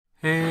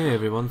Hey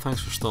everyone,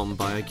 thanks for stopping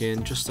by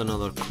again. Just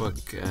another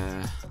quick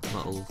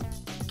little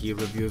gear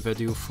review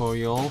video for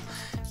you all.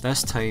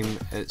 This time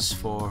it's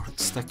for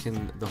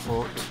sticking the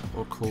hot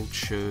or cold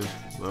shoe,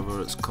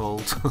 whatever it's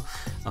called.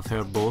 I've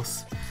heard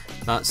both.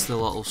 That's the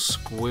little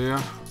square,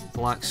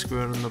 black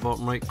square in the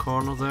bottom right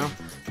corner there.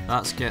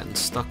 That's getting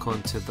stuck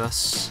onto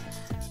this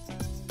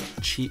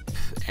cheap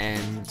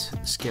end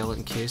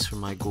skeleton case for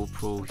my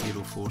Gopro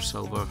Hero 4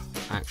 Silver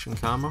action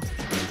camera.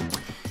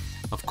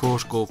 Of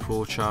course,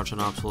 GoPro charge an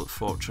absolute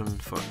fortune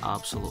for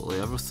absolutely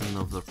everything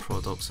of their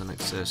products and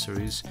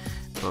accessories,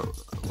 but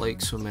like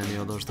so many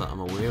others that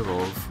I'm aware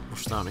of, we're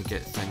starting to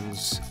get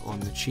things on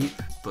the cheap,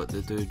 but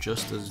they do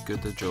just as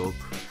good a job.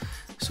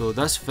 So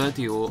this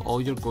video, all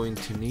you're going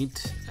to need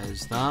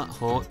is that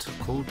hot,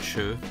 cold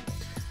shoe,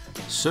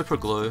 super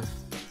glue,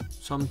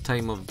 some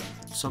type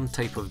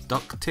of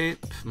duct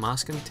tape,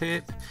 masking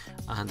tape,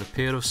 and a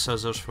pair of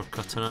scissors for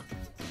cutting it.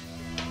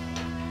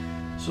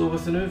 So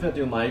with the new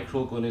video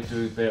micro, going to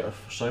do better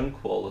for sound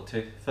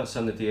quality. Fits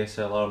in the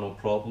DSLR no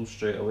problem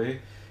straight away,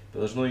 but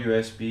there's no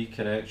USB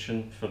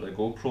connection for the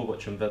GoPro,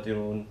 which I'm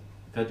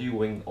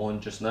videoing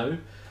on just now.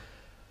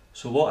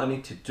 So what I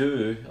need to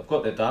do, I've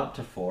got the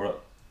adapter for it,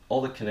 all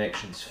the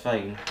connection's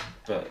fine,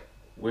 but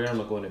where am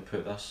I going to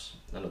put this?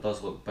 And it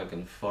does look big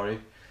and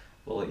furry.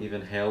 Will it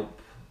even help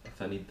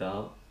if I need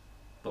that?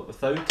 But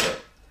without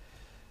it,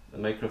 the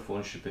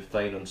microphone should be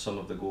fine on some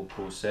of the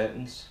GoPro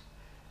settings.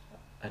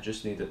 I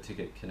just need it to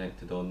get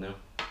connected on there.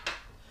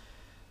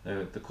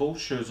 Now the cold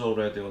shoe's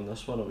already on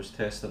this one. I was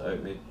testing it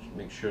out,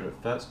 make sure it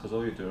fits, because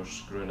all you do is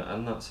screwing it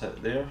in, that's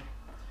it there.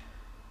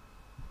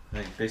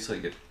 I basically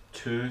get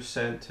two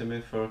sent to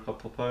me for a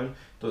couple of £.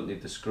 Don't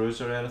need the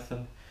screws or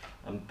anything.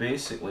 I'm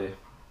basically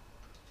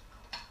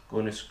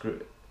going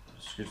to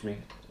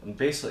I'm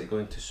basically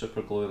going to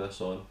super glue this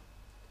on,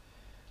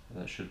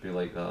 and it should be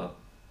like that.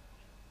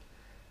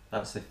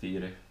 That's the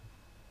theory.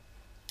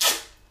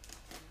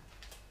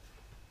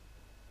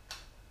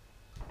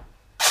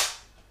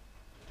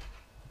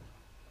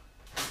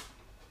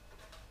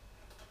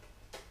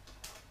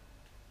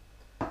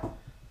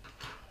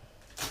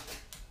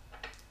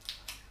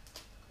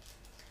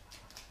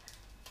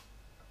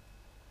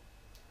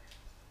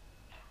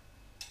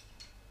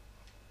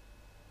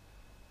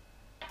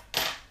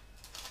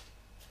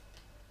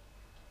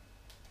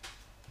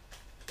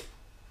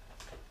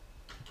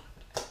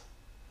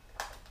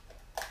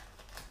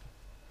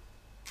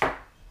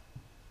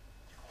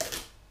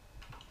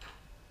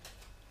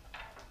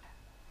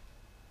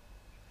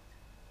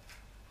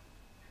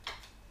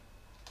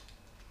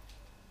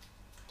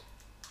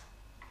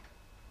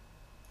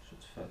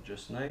 Fit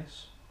just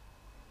nice.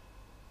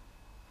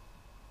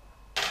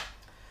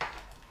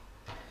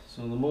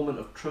 So the moment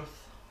of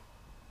truth.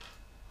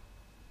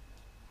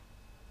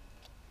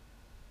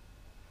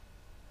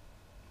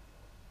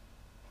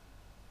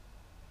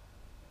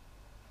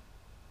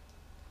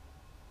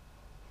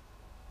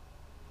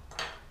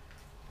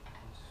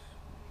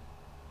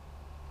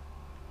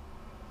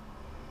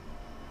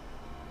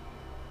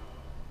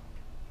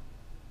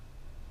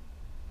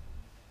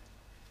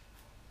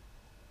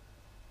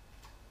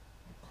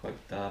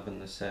 Quick dab in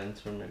the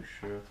centre, make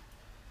sure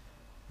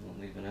I'm not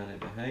leaving any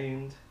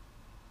behind.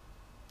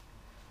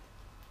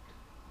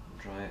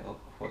 Dry it up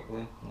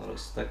quickly, let it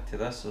stick to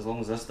this, as long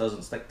as this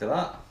doesn't stick to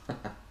that.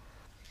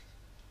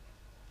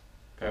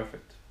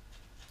 Perfect.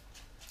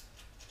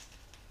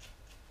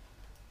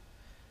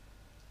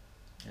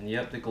 And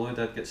yep, the glue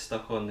did get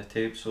stuck on the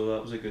tape, so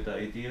that was a good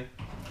idea.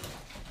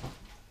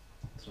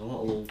 There's a little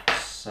old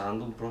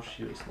sandal brush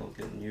here, it's not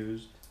getting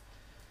used.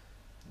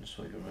 Just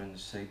wipe it around the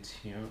sides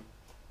here.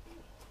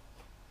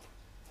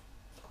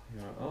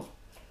 Clear it up.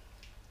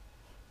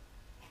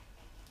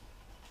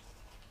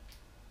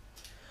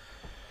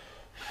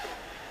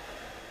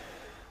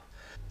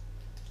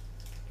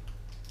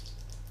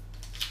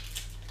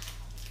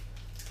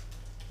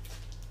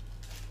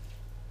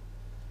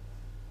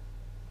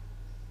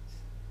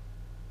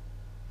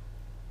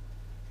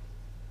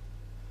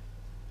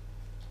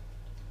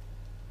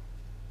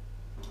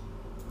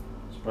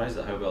 Surprised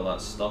at how well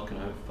that's stuck and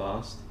how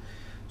fast.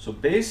 So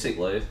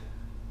basically,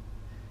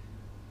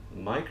 the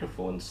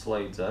microphone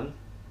slides in,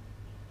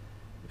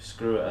 you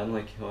screw it in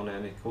like on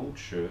any cold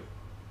shoe.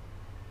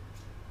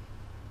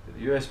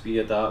 The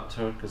USB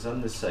adapter goes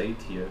in the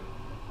side here,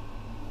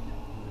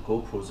 the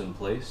GoPro's in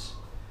place,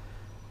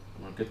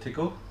 and we're good to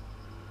go.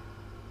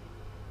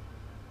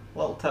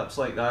 Little tips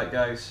like that,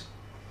 guys,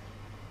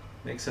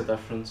 makes a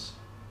difference.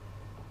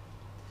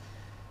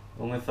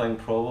 The only thing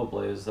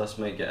probably is this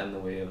might get in the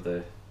way of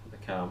the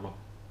camera,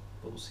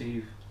 but we'll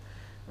see.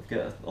 I've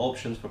got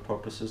options for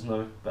purposes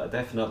now, but I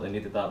definitely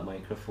needed that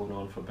microphone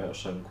on for better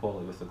sound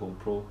quality with the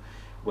GoPro.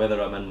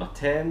 Whether I'm in my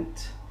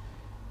tent,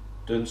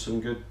 doing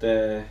some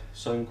good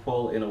sound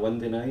quality on a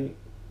windy night,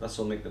 this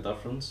will make the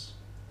difference.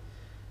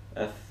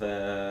 If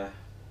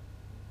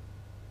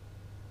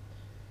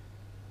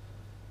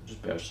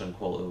just better sound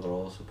quality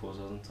overall, I suppose,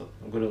 isn't it?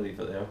 I'm going to leave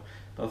it there.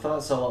 But if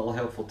that's a little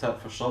helpful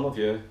tip for some of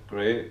you,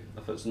 great.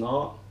 If it's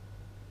not,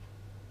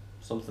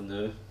 something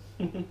new.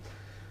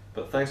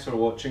 But thanks for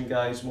watching,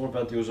 guys. More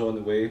videos on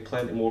the way,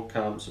 plenty more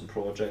camps and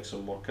projects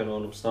I'm working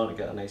on. I'm starting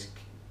to get a nice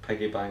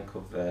piggy bank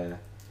of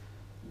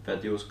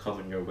videos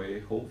coming your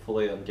way.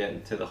 Hopefully I'm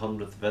getting to the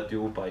 100th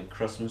video by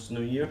Christmas,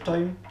 New Year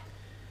time.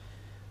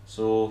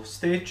 So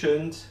stay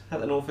tuned, hit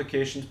the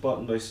notifications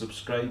button by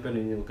subscribing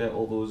and you'll get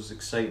all those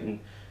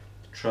exciting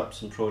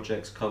trips and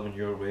projects coming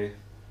your way.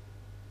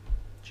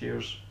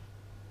 Cheers.